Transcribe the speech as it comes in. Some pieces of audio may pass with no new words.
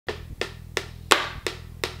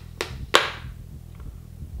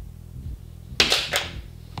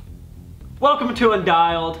Welcome to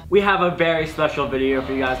Undialed. We have a very special video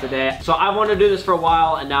for you guys today. So I wanted to do this for a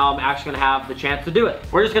while and now I'm actually gonna have the chance to do it.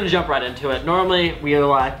 We're just gonna jump right into it. Normally we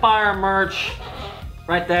like buy our merch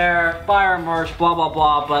right there, buy our merch, blah, blah,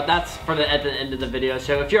 blah, but that's for at the end of the video.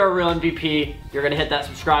 So if you're a real MVP, you're gonna hit that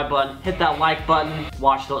subscribe button, hit that like button,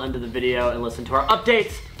 watch till the end of the video and listen to our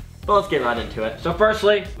updates. But let's get right into it. So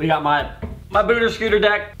firstly, we got my booter scooter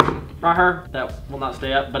deck. Right here, that will not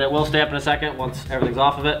stay up, but it will stay up in a second once everything's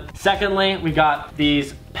off of it. Secondly, we got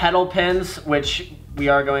these pedal pins, which we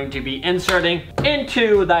are going to be inserting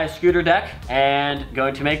into the scooter deck and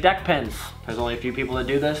going to make deck pins. There's only a few people that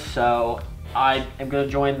do this, so I am gonna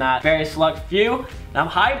join that very select few. And I'm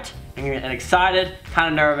hyped and excited, kind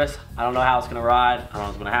of nervous. I don't know how it's gonna ride. I don't know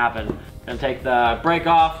what's gonna happen. I'm gonna take the brake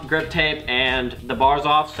off, grip tape, and the bars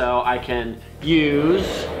off so I can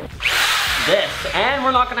use this, and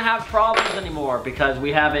we're not gonna have problems anymore because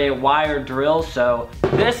we have a wire drill, so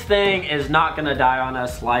this thing is not gonna die on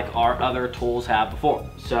us like our other tools have before.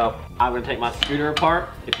 So I'm gonna take my scooter apart.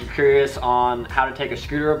 If you're curious on how to take a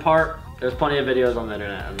scooter apart, there's plenty of videos on the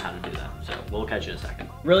internet on how to do that, so we'll catch you in a second.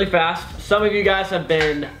 Really fast, some of you guys have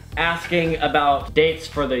been asking about dates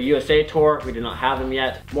for the USA tour. We do not have them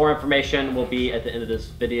yet. More information will be at the end of this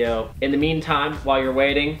video. In the meantime, while you're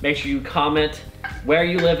waiting, make sure you comment where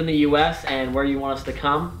you live in the US and where you want us to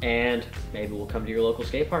come, and maybe we'll come to your local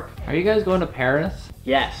skate park. Are you guys going to Paris?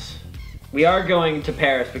 Yes. We are going to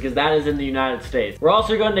Paris because that is in the United States. We're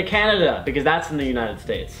also going to Canada because that's in the United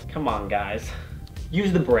States. Come on, guys.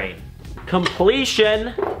 Use the brain.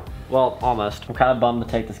 Completion. Well, almost. I'm kind of bummed to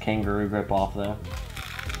take this kangaroo grip off though.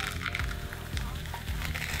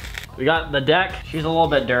 We got the deck. She's a little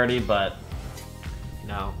bit dirty, but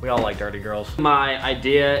no, we all like dirty girls. My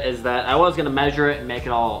idea is that I was gonna measure it and make it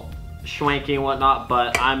all schwanky and whatnot,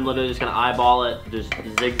 but I'm literally just gonna eyeball it, just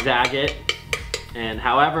zigzag it, and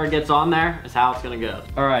however it gets on there is how it's gonna go.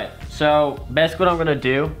 All right, so basically what I'm gonna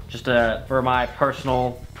do, just for my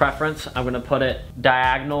personal preference, I'm gonna put it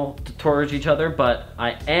diagonal towards each other, but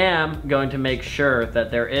I am going to make sure that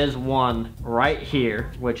there is one right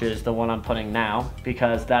here, which is the one I'm putting now,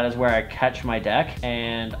 because that is where I catch my deck,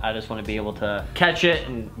 and I just wanna be able to catch it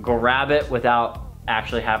and grab it without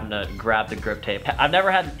actually having to grab the grip tape. I've never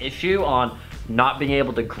had an issue on not being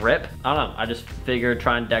able to grip. I don't know, I just figured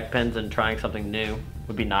trying deck pins and trying something new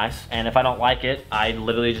would be nice. And if I don't like it, I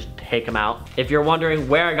literally just take them out. If you're wondering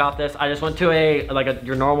where I got this, I just went to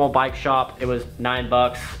your normal bike shop. It was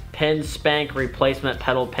 $9. Pin Spank replacement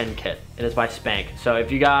pedal pin kit. It is by Spank. So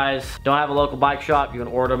if you guys don't have a local bike shop, you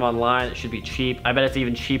can order them online. It should be cheap. I bet it's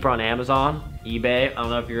even cheaper on Amazon, eBay. I don't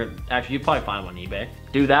know if you're, actually you'd probably find them on eBay.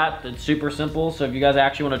 Do that, it's super simple. So if you guys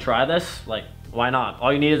actually wanna try this, like, why not?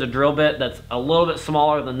 All you need is a drill bit that's a little bit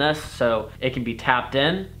smaller than this so it can be tapped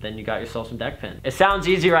in, then you got yourself some deck pin. It sounds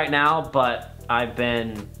easy right now, but I've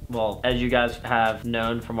been, well, as you guys have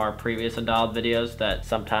known from our previous Undialed videos, that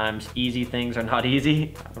sometimes easy things are not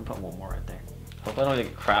easy. I'm gonna put one more right there. Hope I don't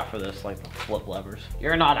get crap for this, like the flip levers.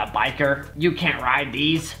 You're not a biker. You can't ride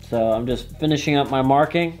these. So I'm just finishing up my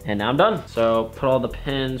marking and now I'm done. So put all the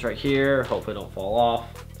pins right here. Hopefully don't fall off.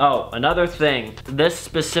 Oh, another thing, this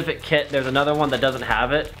specific kit, there's another one that doesn't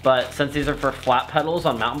have it, but since these are for flat pedals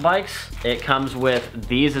on mountain bikes, it comes with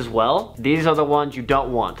these as well. These are the ones you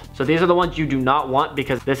don't want. So these are the ones you do not want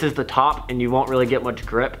because this is the top and you won't really get much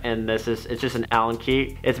grip, and it's just an Allen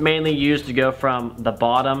key. It's mainly used to go from the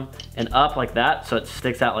bottom and up like that, so it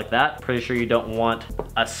sticks out like that. Pretty sure you don't want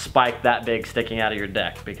a spike that big sticking out of your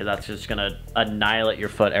deck because that's just gonna annihilate your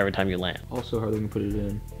foot every time you land. Also hard to put it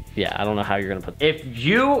in. Yeah, I don't know how you're gonna put. If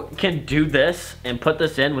you can do this and put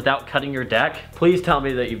this in without cutting your deck, please tell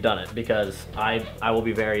me that you've done it because I will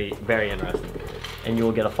be very, very interested and you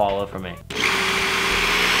will get a follow from me.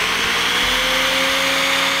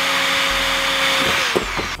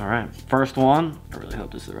 All right, first one. I really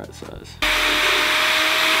hope this is the right size.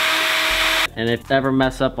 And if you ever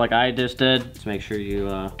mess up like I just did, just make sure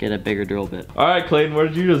you get a bigger drill bit. All right, Clayton, where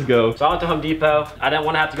did you just go? So I went to Home Depot. I didn't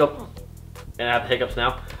want to have to go, and I have the hiccups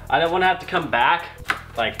now. I didn't want to have to come back,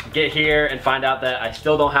 like get here and find out that I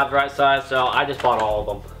still don't have the right size, so I just bought all of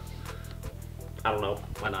them. I don't know,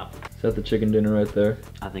 why not? Is that the chicken dinner right there?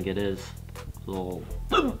 I think it is. Little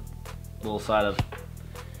side of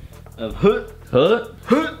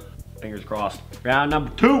fingers crossed. Round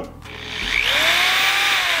number 2. Well,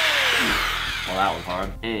 that was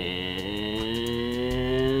hard. And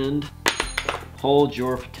hold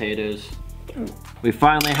your potatoes. We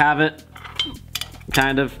finally have it.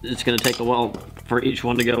 Kind of. It's gonna take a while for each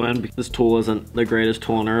one to go in. This tool isn't the greatest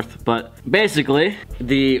tool on earth, but basically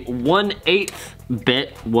the 1/8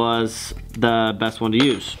 bit was the best one to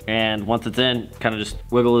use. And once it's in, kind of just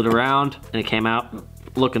wiggle it around and it came out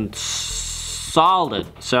looking solid.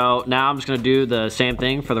 So now I'm just gonna do the same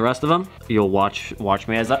thing for the rest of them. You'll watch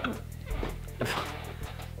me as I,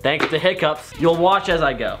 thanks to hiccups, you'll watch as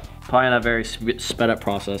I go. Probably not a very sped up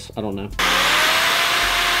process, I don't know.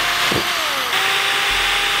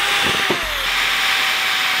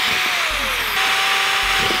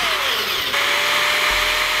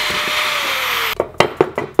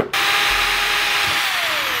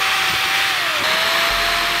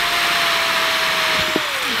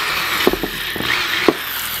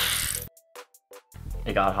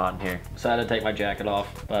 It got hot in here. Decided to take my jacket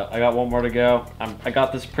off, but I got one more to go. I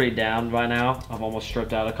got this pretty down by now. I've almost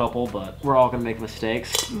stripped out a couple, but we're all gonna make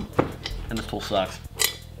mistakes, and this tool sucks.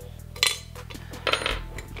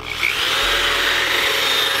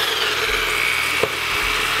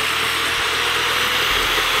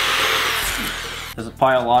 There's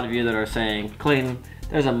probably a lot of you that are saying, Clayton,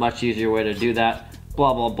 there's a much easier way to do that,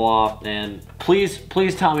 blah, blah, blah, and please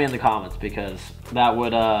tell me in the comments, because that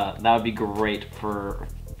would be great for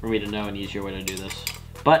me to know an easier way to do this.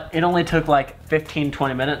 But it only took like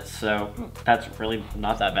 15-20 minutes, so that's really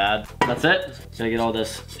not that bad. That's it. Just gonna get all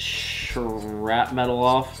this scrap metal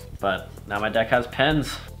off, but now my deck has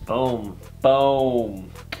pins. Boom, boom.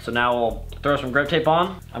 So now we'll throw some grip tape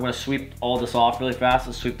on. I'm gonna sweep all this off really fast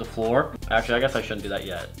and sweep the floor. Actually, I guess I shouldn't do that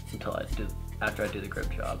yet after I do the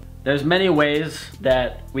grip job. There's many ways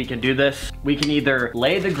that we can do this. We can either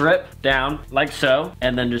lay the grip down like so,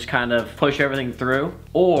 and then just kind of push everything through,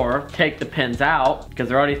 or take the pins out, because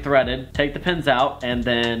they're already threaded, take the pins out and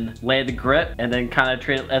then lay the grip, and then kind of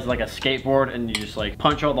treat it as like a skateboard, and you just like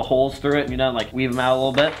punch all the holes through it, you know, like weave them out a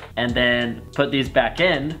little bit, and then put these back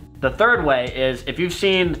in. The third way is, if you've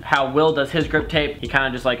seen how Will does his grip tape, he kind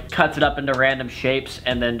of just like cuts it up into random shapes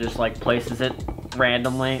and then just like places it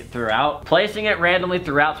randomly throughout. Placing it randomly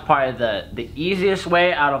throughout is probably the easiest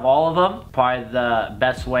way out of all of them. Probably the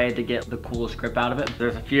best way to get the coolest grip out of it.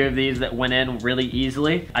 There's a few of these that went in really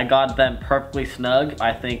easily. I got them perfectly snug.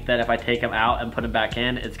 I think that if I take them out and put them back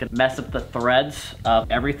in, it's gonna mess up the threads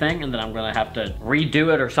of everything, and then I'm gonna have to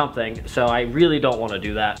redo it or something. So I really don't wanna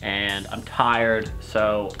do that, and I'm tired,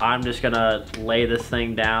 so I'm just gonna lay this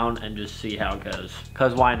thing down and just see how it goes.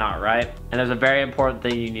 Cause why not, right? And there's a very important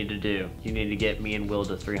thing you need to do. You need to get me and Will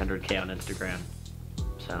to 300K on Instagram.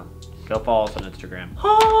 So go follow us on Instagram.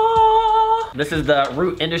 This is the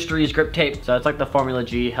Root Industries grip tape. So it's like the Formula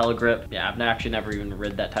G Hella grip. Yeah, I've actually never even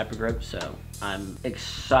rid that type of grip, so I'm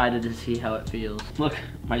excited to see how it feels. Look,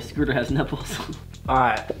 my scooter has nipples. All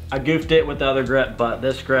right, I goofed it with the other grip, but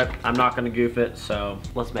this grip, I'm not gonna goof it, so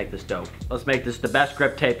let's make this dope. Let's make this the best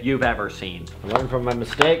grip tape you've ever seen. I learned from my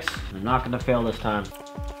mistakes. I'm not gonna fail this time.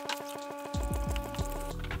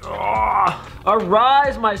 Oh,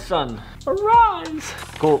 arise, my son, arise.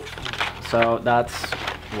 Cool, so that's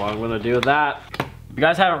what I'm gonna do with that. If you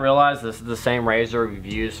guys haven't realized, this is the same razor we've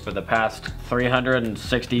used for the past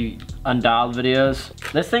 360 Undialed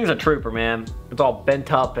videos. This thing's a trooper, man. It's all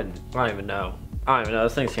bent up and I don't even know,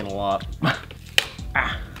 this thing's seen a lot.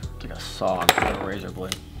 It's like a saw instead of a razor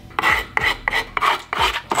blade.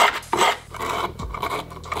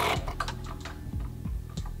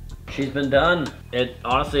 She's been done. It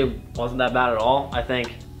honestly wasn't that bad at all. I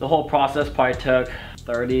think the whole process probably took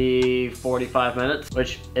 30-45 minutes,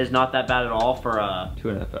 which is not that bad at all for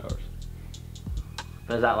 2.5 hours.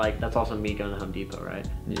 Is that like, that's also me going to Home Depot, right?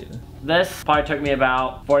 Yeah. This probably took me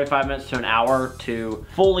about 45 minutes to an hour to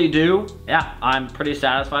fully do. Yeah, I'm pretty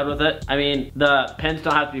satisfied with it. I mean, the pins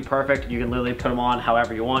don't have to be perfect. You can literally put them on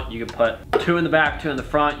however you want. You can put 2 in the back, 2 in the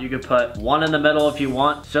front. You could put 1 in the middle if you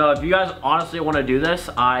want. So if you guys honestly want to do this,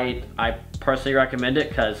 I personally recommend it,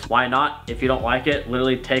 because why not? If you don't like it,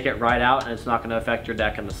 literally take it right out and it's not going to affect your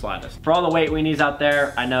deck in the slightest. For all the weight weenies out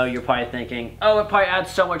there, I know you're probably thinking, oh, it probably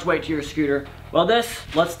adds so much weight to your scooter. Well,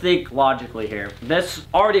 let's think logically here. This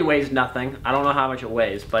already weighs nothing. I don't know how much it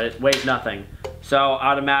weighs, but it weighs nothing. So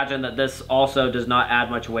I'd imagine that this also does not add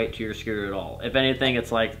much weight to your scooter at all. If anything,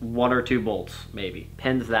 it's like 1 or 2 bolts, maybe.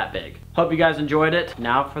 Pins that big. Hope you guys enjoyed it.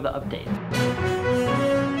 Now for the update.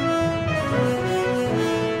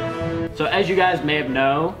 So as you guys may have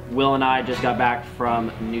known, Will and I just got back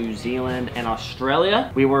from New Zealand and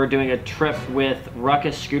Australia. We were doing a trip with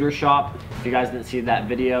Ruckus Scooter Shop If you guys didn't see that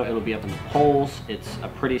video, it'll be up in the polls. It's a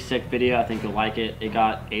pretty sick video. I think you'll like it. It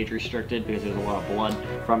got age restricted because there's a lot of blood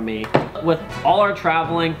from me. With all our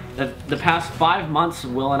traveling, the past 5 months,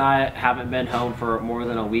 Will and I haven't been home for more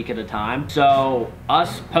than a week at a time. So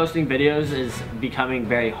us posting videos is becoming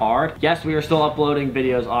very hard. Yes, we are still uploading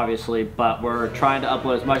videos, obviously, but we're trying to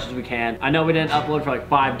upload as much as we can. I know we didn't upload for like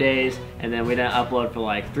 5 days, and then we didn't upload for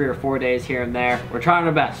like 3 or 4 days here and there. We're trying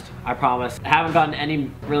our best, I promise. I haven't gotten any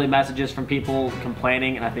really messages from people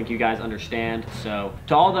complaining, and I think you guys understand. So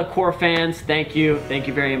to all the core fans, thank you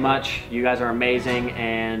very much. You guys are amazing.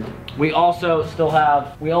 And we also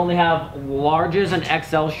we only have larges and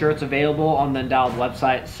XL shirts available on the Undialed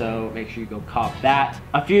website, so make sure you go cop that.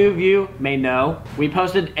 A few of you may know, we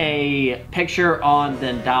posted a picture on the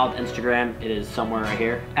Undialed Instagram. It is somewhere right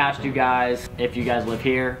here. Asked you guys if you guys live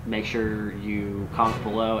here, make sure you comment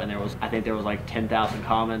below, and I think there was like 10,000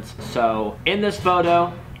 comments. So in this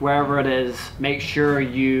photo, wherever it is, make sure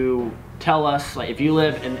you tell us, like, if you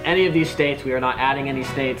live in any of these states. We are not adding any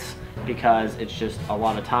states because it's just a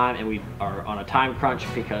lot of time, and we are on a time crunch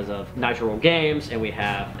because of Nitro World Games, and we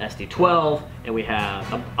have SD12, and we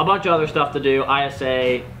have a bunch of other stuff to do,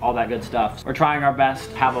 ISA, all that good stuff. We're trying our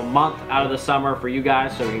best to have a month out of the summer for you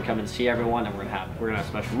guys so we can come and see everyone, and we're gonna have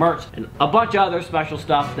special merch and a bunch of other special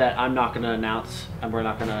stuff that I'm not gonna announce, and we're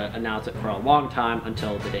not gonna announce it for a long time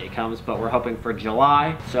until the day comes, but we're hoping for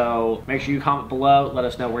July. So make sure you comment below, let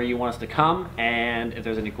us know where you want us to come, and if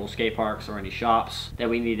there's any cool skate parks or any shops that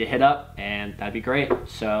we need to hit up, and that'd be great.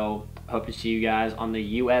 So hope to see you guys on the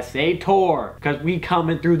USA tour, because we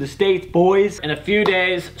coming through the states, boys. In a few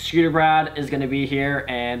days, Scooter Brad is gonna be here,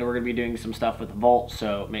 and we're gonna be doing some stuff with the Vault,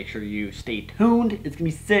 so make sure you stay tuned. It's gonna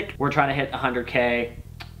be sick. We're trying to hit 100K.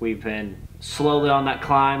 We've been slowly on that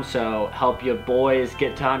climb, so help you boys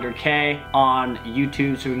get to 100K on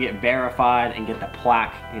YouTube so we can get verified and get the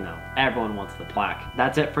plaque. You know, everyone wants the plaque.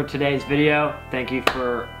 That's it for today's video. Thank you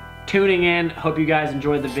for tuning in. Hope you guys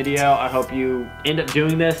enjoyed the video. I hope you end up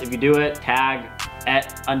doing this. If you do it, tag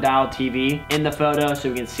at Undialed TV in the photo so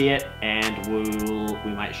we can see it, and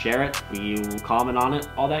we might share it. We will comment on it,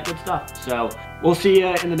 all that good stuff. So we'll see you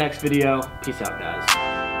in the next video. Peace out,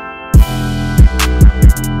 guys.